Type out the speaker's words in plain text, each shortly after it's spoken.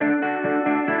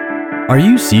Are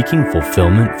you seeking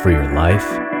fulfillment for your life?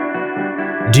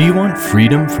 Do you want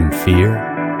freedom from fear?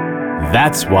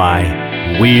 That's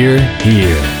why we're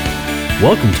here.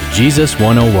 Welcome to Jesus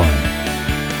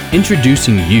 101,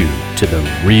 introducing you to the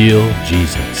real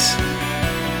Jesus.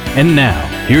 And now,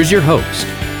 here's your host,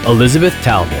 Elizabeth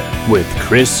Talbot, with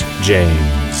Chris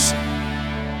James.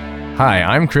 Hi,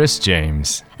 I'm Chris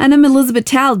James. And I'm Elizabeth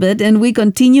Talbot, and we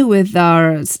continue with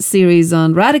our series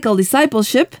on radical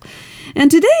discipleship. And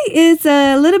today is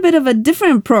a little bit of a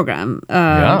different program,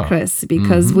 Chris,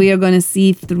 because we are going to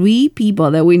see three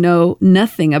people that we know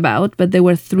nothing about, but there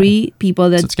were three people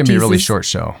that So it's going to be a really short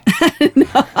show.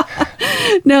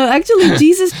 No, actually,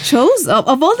 Jesus chose,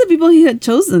 of all the people he had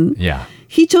chosen,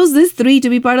 he chose these three to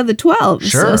be part of the 12.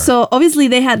 Sure. So obviously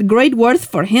they had great worth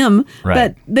for him, Right.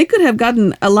 but they could have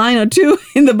gotten a line or two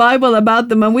in the Bible about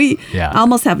them, and we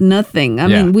almost have nothing. I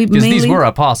mean, we because mainly... these were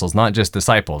apostles, not just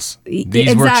disciples. These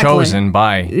Exactly. were chosen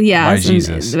by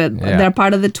Jesus. They're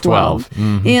part of the 12.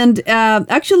 Mm-hmm. And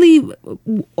actually,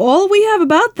 all we have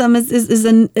about them is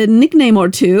a nickname or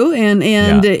two,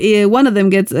 and one of them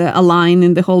gets a line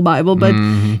in the whole Bible. But,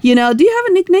 you know, do you have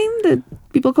a nickname that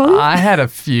people call you? I had a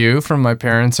few from my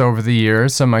parents over the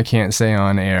years. Some I can't say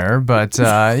on air, but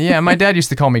my dad used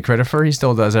to call me Critifer. He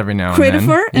still does every now and then.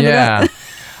 Critifer? Yeah.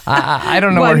 I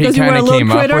don't know where he kind of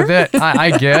came up with it.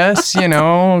 I guess,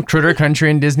 Critter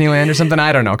Country in Disneyland or something.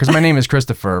 I don't know, because my name is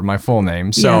Christopher, my full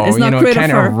name. So, it's not it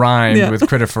kind of Critifer. rhymed with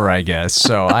Critifer, I guess.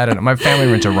 So, I don't know. My family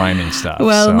were into rhyming stuff.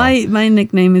 Well, so. my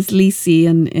nickname is Lisi,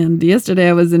 and yesterday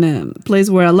I was in a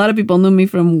place where a lot of people knew me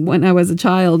from when I was a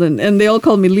child, and they all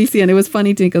called me Lisi, and it was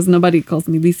funny too because nobody calls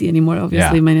me Lisi anymore.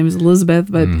 Obviously, my name is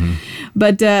Elizabeth, but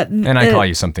and I call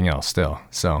you something else still.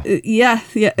 So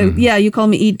you call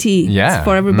me E.T. Yeah,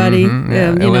 for everybody.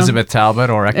 Elizabeth Talbot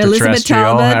or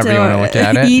extraterrestrial, however you want to look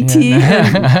at it. E.T.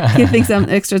 and he thinks I'm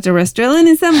extraterrestrial, and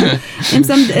in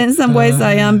some ways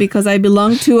I am, because I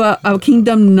belong to a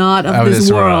kingdom not of this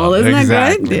world. Isn't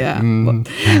exactly. that great?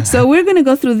 Yeah. So we're going to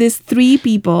go through these three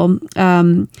people.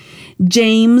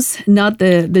 James, not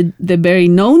the very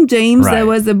known James that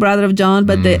was the brother of John,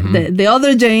 but the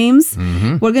other James.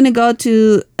 We're going to go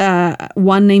to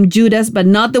one named Judas, but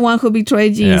not the one who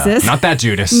betrayed Jesus. Not that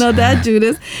Judas. Not that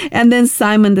Judas. And then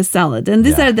Simon the Zealot. And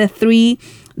these are the three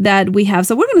that we have.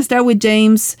 So we're going to start with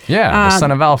James. Yeah, the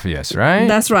son of Alphaeus, right?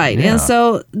 That's right. Yeah. And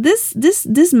so this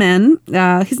man,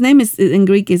 his name is in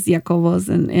Greek is Yakovos,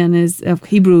 and is of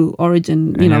Hebrew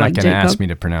origin. And you're like not going to Jacob. ask me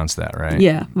to pronounce that, right?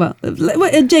 Yeah, well,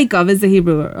 Jacob is the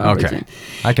Hebrew origin. Okay,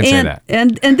 I can say that.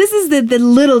 And this is the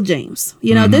little James.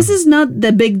 This is not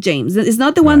the big James. It's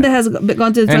not the one that has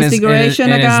gone to the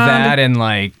Transfiguration. And is that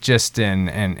in just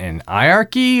in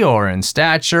hierarchy or in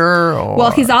stature? Or?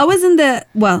 Well, he's always in the.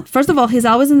 Well, first of all, he's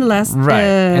always in the last.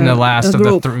 In the last group.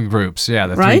 of the three groups. Yeah,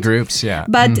 the right? three groups. Yeah.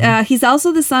 But he's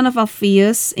also the son of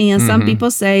Alphaeus, and some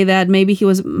people say that maybe he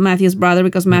was Matthew's brother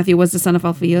because Matthew was the son of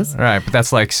Alphaeus. Right, but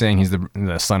that's like saying he's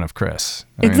the son of Chris.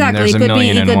 Exactly. There's a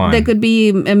million and one. There could be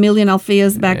a million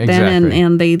Alphaeus back then,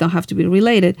 and they don't have to be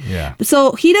related. Yeah.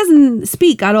 So he doesn't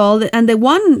speak at all. And the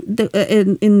one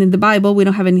in the Bible, we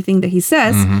don't have anything that he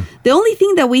says. The only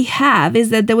thing that we have is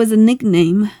that there was a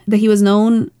nickname that he was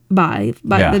known by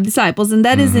the disciples, and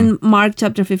that is in Mark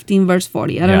chapter 15, verse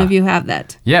 40. I don't know if you have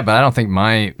that. Yeah, but I don't think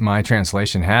my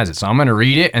translation has it. So I'm going to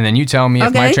read it, and then you tell me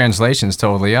if my translation's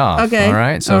totally off. Okay. All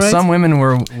right? So some women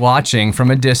were watching from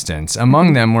a distance.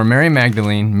 Among them were Mary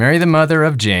Magdalene, Mary the mother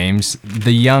of James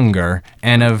the younger,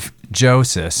 and of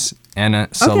Joseph,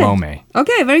 and Salome.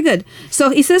 Okay, very good. So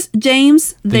he says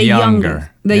James the younger.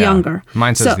 The younger.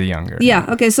 Mine says the younger. Yeah,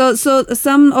 okay. So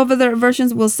some of the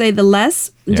versions will say the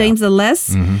less, James the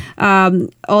less.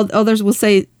 Others will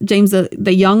say James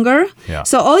the younger. Yeah.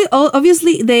 So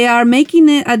obviously they are making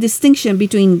a distinction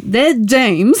between the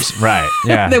James. Right,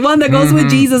 yeah. The one that goes with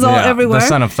Jesus everywhere. The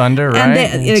son of thunder, right?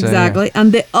 And exactly.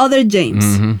 And the other James.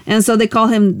 And so they call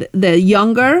him the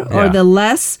younger or the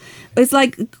less. It's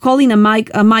like calling a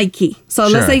Mikey. So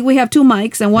let's say we have two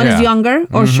mics, and one is younger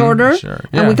or shorter,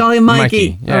 and we call him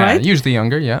Mikey. Yeah, all right? Usually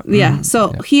younger, yeah. Yeah.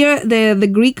 So here the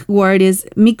Greek word is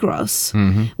mikros,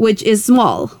 which is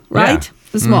small, right?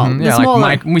 Yeah. Small. Yeah,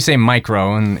 like we say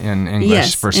micro in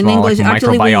English for small, English, like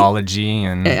actually, microbiology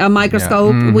and a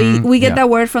microscope. We get that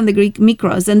word from the Greek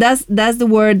mikros, and that's the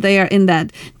word there in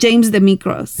that James the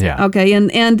mikros. Yeah. Okay,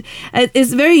 and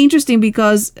it's very interesting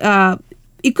because.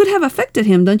 It could have affected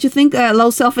him, don't you think?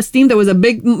 Low self-esteem. There was a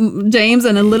big James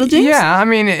and a little James. Yeah, I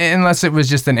mean, unless it was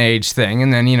just an age thing,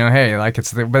 and then hey, like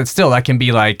but still, that can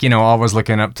be like always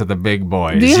looking up to the big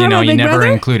boys. Do you have a big you never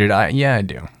brother? included. Yeah, I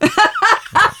do.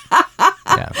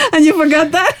 Yeah. And you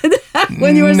forgot that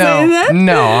when you were saying that?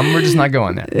 No, we're just not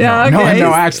going there. Yeah, okay.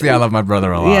 No, actually, I love my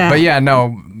brother a lot. Yeah. But yeah,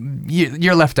 no,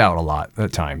 you're left out a lot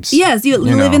at times. Yes, you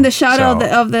live know, in the shadow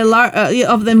of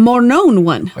the more known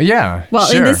one. Yeah. Well,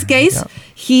 in sure. this case,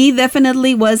 he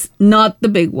definitely was not the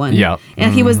big one. Yeah.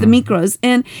 And he was the Mikros.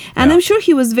 And I'm sure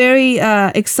he was very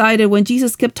excited when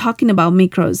Jesus kept talking about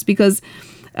Mikros, because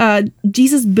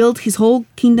Jesus built his whole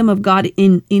kingdom of God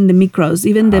in the Mikros,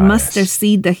 even the mustard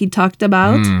seed that he talked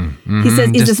about. He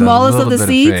says it's the smallest of the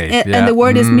seeds, and the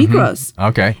word is Mikros.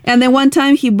 Okay. And then one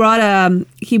time he brought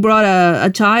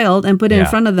a child and put it in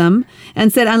front of them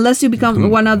and said, unless you become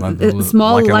one of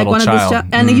small like one of these child,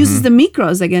 and he uses the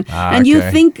Mikros again. And you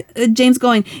think James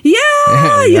going, you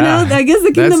know, I guess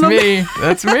the kingdom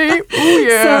That's me. Ooh,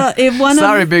 yeah. So if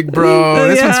Sorry, big bro.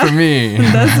 This one's for me.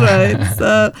 That's right.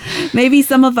 So maybe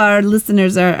some of our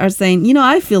listeners are saying, you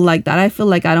know, I feel like that. I feel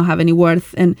like I don't have any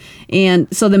worth. And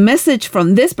so the message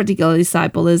from this particular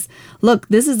disciple is, look,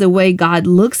 this is the way God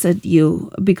looks at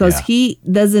you, because he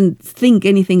doesn't think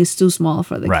anything is too small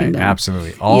for the kingdom. Right,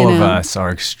 absolutely. All of us are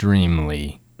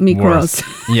extremely Mikros.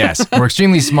 Yes, we're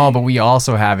extremely small, but we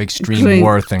also have extreme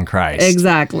worth in Christ.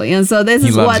 Exactly. And so this He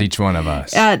is loves what each one of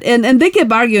us. And they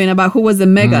kept arguing about who was the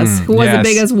megas, who was the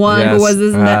biggest one, who was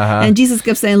this and that. And Jesus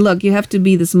kept saying, look, you have to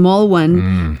be the small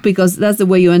one, because that's the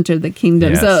way you enter the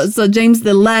kingdom. Yes. So James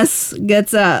the less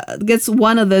gets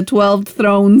one of the 12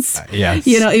 thrones. Yes.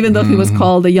 You know, even though he was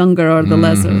called the younger or the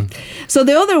lesser. So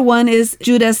the other one is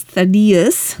Judas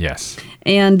Thaddeus. Yes.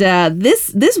 And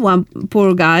this one,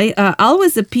 poor guy,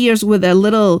 always appears with a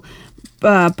little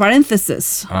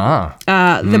parenthesis.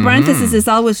 The parenthesis is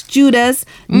always Judas,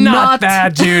 not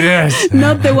that Judas,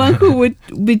 not the one who would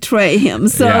betray him.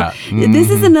 So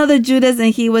this is another Judas,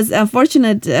 and he was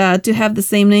fortunate to have the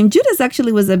same name. Judas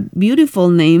actually was a beautiful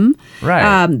name,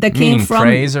 right? That came from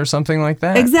praise or something like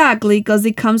that. Exactly, because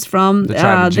it comes from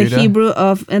the Hebrew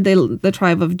of the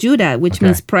tribe of Judah, which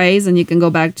means praise. And you can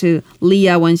go back to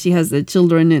Leah when she has the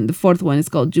children, and the fourth one is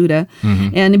called Judah,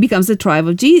 and it becomes the tribe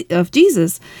of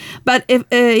Jesus. But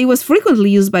it was frequently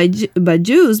used by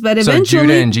Jews, but eventually... So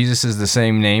Judah and Jesus is the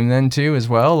same name then too as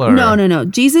well? Or? No.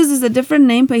 Jesus is a different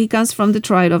name, but he comes from the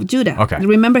tribe of Judah. Okay.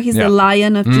 Remember, he's the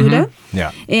Lion of Judah?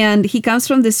 Yeah. And he comes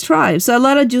from this tribe. So a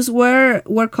lot of Jews were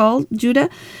called Judah.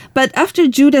 But after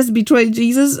Judas betrayed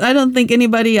Jesus, I don't think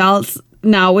anybody else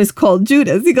now is called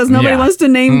Judas, because nobody wants to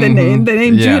name the name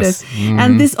Judas.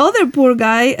 And this other poor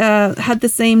guy had the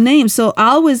same name. So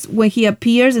always when he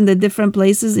appears in the different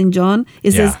places in John,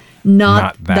 it says...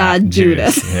 Not that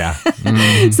Judas. Yeah.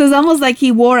 So it's almost like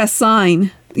he wore a sign,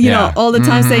 you know, all the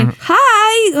time saying,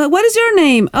 hi, what is your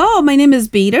name? Oh, my name is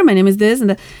Peter. My name is this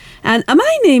and that. And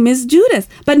my name is Judas,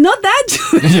 but not that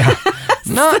Judas.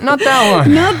 Not that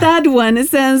one. Not that one.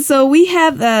 And so we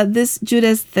have this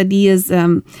Judas Thaddeus,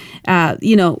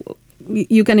 you know,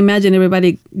 you can imagine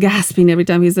everybody gasping every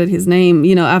time he said his name,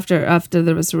 you know, after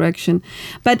the resurrection.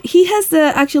 But he has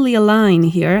actually a line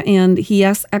here, and he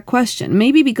asks a question.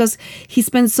 Maybe because he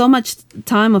spent so much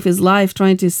time of his life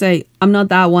trying to say, I'm not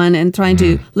that one, and trying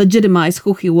to legitimize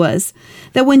who he was,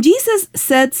 that when Jesus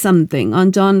said something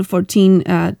on John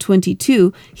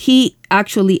 14:22, he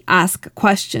actually asked a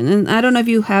question. And I don't know if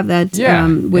you have that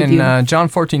with you. In John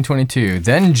 14:22,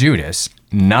 then Judas,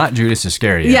 not Judas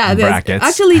Iscariot, brackets.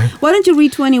 Actually, why don't you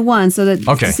read 21 so that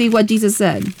to see what Jesus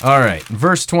said. All right,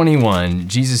 verse 21,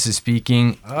 Jesus is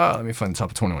speaking. Let me find the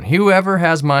top of 21. Whoever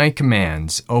has my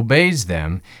commands, obeys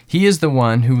them, he is the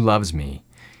one who loves me.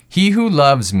 He who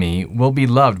loves me will be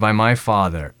loved by my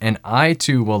Father, and I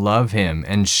too will love him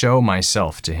and show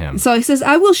myself to him. So he says,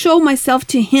 I will show myself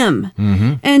to him.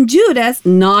 And Judas,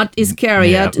 not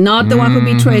Iscariot, not the one who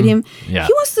betrayed him, he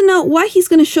wants to know why he's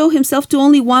going to show himself to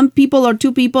only one people or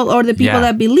two people or the people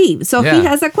that believe. So he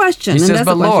has a question. He says,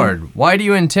 but Lord, why do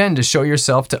you intend to show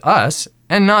yourself to us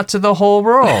and not to the whole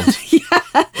world?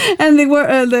 And the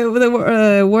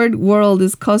word world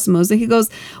is cosmos. And he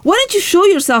goes, why don't you show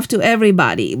yourself to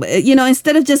everybody? You know,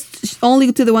 instead of just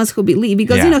only to the ones who believe.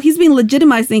 Because, you know, he's been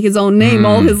legitimizing his own name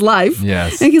all his life.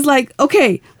 Yes. And he's like,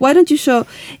 okay, why don't you show?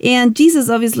 And Jesus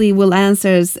obviously will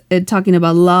answer talking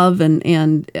about love.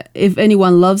 And if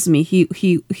anyone loves me,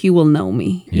 he will know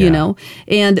me, you know.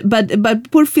 And but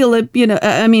poor Philip, you know,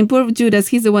 poor Judas,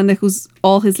 he's the one who's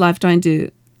all his life trying to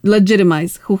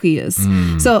legitimize who he is.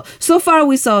 So far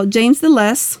we saw James the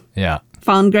less. Yeah.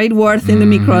 found great worth in the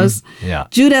mikros. Yeah.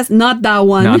 Judas, not that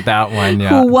one. Not that one, yeah.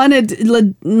 Who wanted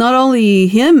not only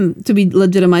him to be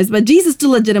legitimized, but Jesus to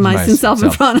legitimize himself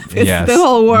in front of the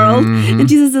whole world. And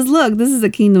Jesus says, look, this is a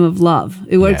kingdom of love.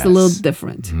 It works a little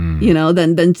different,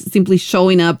 than simply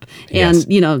showing up and,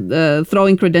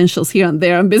 throwing credentials here and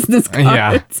there on business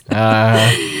cards.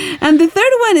 And the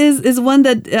third one is one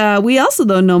that we also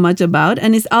don't know much about,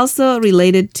 and it's also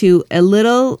related to a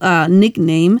little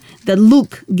nickname that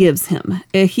Luke gives him.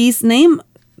 His name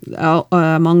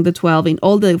among the 12 in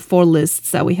all the 4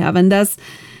 lists that we have, and that's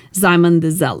Simon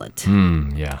the Zealot.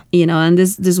 And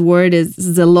this word is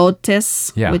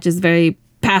zelotes, which is very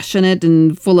passionate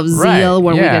and full of zeal,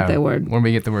 where we get the word. Where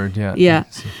we get the word, Yeah.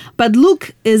 But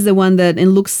Luke is the one that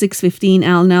in Luke 6:15,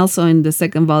 and also in the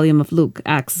second volume of Luke,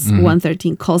 Acts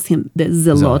 1:13, calls him the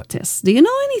Zelotes. Do you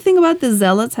know anything about the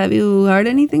Zealots? Have you heard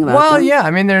anything about them? Well, yeah. I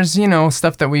mean, there's,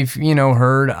 stuff that we've,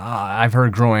 heard, I've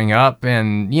heard growing up,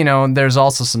 and, there's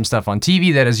also some stuff on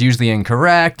TV that is usually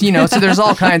incorrect, so there's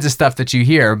all kinds of stuff that you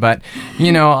hear, but,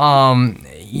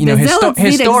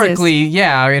 historically,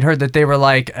 I had heard that they were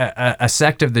like a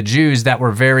sect of the Jews that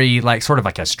were very like sort of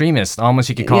like extremists, almost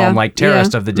you could call them like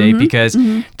terrorists of the day, because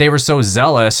they were so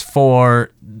zealous for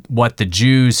what the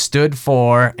Jews stood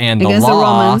for and against the law the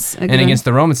Romans, and against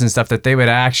the Romans and stuff, that they would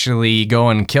actually go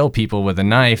and kill people with a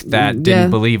knife that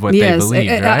didn't believe what they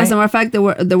believed, right? As a matter of fact, there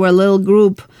were a little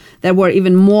group that were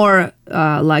even more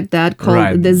like that,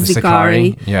 called the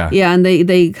Zikari. And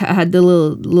they had the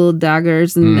little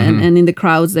daggers, and in the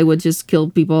crowds they would just kill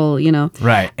people,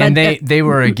 Right. But, and they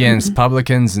were against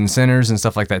publicans and sinners and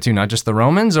stuff like that too, not just the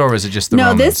Romans, or was it just the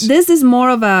Romans? No, this is more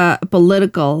of a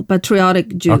political,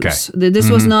 patriotic Jews. Okay. This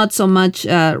was not so much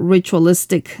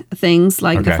ritualistic things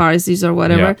like the Pharisees or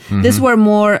whatever. These were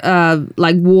more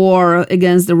like war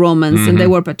against the Romans, and they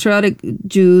were patriotic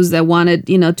Jews that wanted,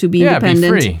 to be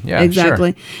independent. Be free. Yeah,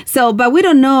 exactly. Sure. So, but we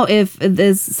don't know if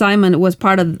this Simon was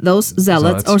part of those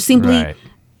zealots or simply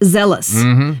zealous,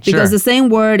 because the same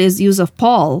word is used of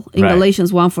Paul in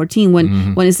Galatians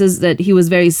 1:14 when it says that he was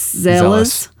very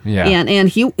zealous. And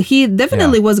he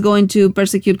definitely was going to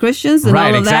persecute Christians and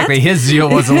all of that. Exactly. His zeal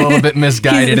was a little bit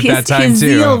misguided at that time too. His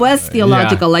zeal was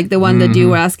theological, like the one that you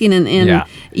were asking, and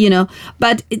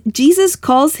but Jesus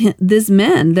calls this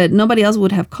man that nobody else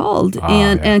would have called,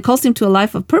 and calls him to a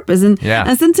life of purpose. And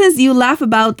sometimes you laugh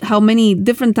about how many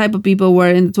different type of people were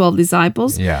in the 12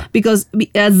 disciples, because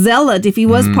a zealot, if he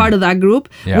was part of that group,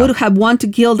 would have wanted to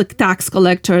kill the tax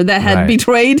collector that had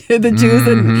betrayed the Jews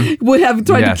and would have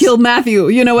tried to kill Matthew.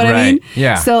 You know what I mean?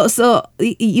 Yeah. So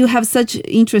you have such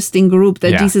interesting group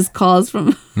that Jesus calls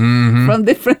from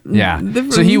different.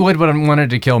 So he would have wanted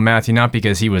to kill Matthew not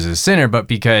because he was a sinner, but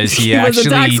because he actually was a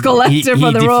tax collector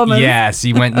for the Romans. Yes,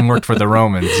 he went and worked for the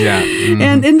Romans. Yeah.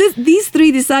 And these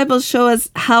 3 disciples show us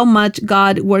how much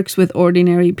God works with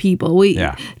ordinary people.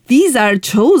 These are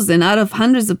chosen out of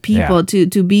hundreds of people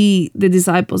to be the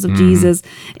disciples of Jesus.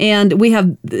 And we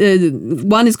have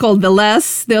one is called the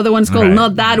less, the other one is called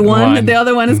not that one. The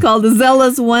other one is called the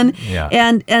zealous one.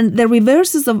 And the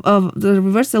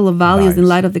reversal of values in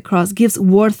light of the cross gives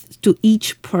worth to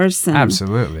each person.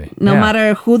 Absolutely. No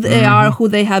matter who they are, who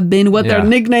they have been, what their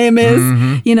nickname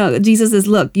is. Jesus says,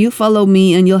 look, you follow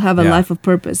me and you'll have a life of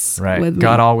purpose with me.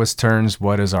 God always turns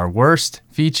what is our worst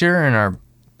feature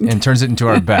and turns it into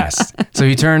our best. So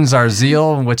he turns our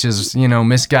zeal, which is,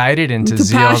 misguided, into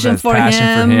zeal that's passion for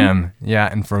him.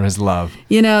 Yeah, and for his love.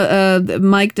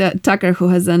 Mike Tucker, who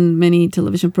has done many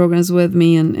television programs with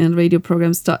me and radio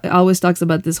programs, always talks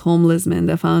about this homeless man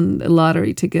that found a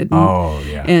lottery ticket.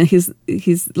 And his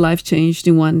life changed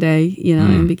in one day,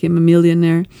 and became a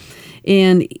millionaire.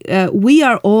 And we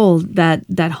are all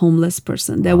that homeless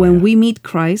person, that when we meet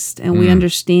Christ and we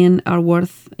understand our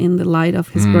worth in the light of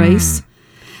his grace,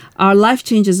 our life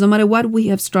changes no matter what we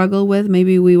have struggled with.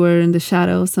 Maybe we were in the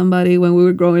shadow of somebody when we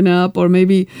were growing up, or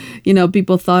maybe,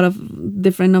 people thought of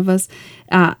different of us.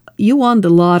 You won the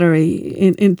lottery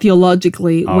in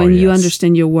theologically when you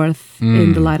understand your worth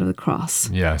in the light of the cross.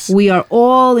 Yes. We are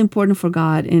all important for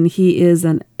God, and he is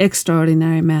an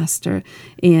extraordinary master.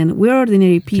 And we're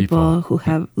ordinary people who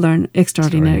have learned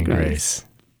extraordinary grace.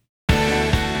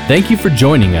 Thank you for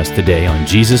joining us today on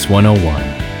Jesus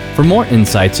 101. For more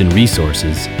insights and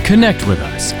resources, connect with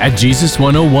us at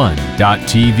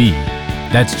Jesus101.tv.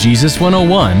 That's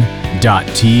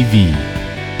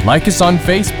Jesus101.tv. Like us on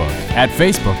Facebook at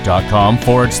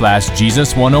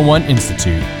facebook.com/Jesus101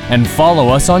 Institute and follow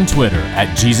us on Twitter at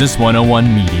Jesus101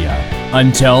 Media.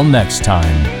 Until next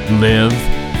time, live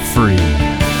free.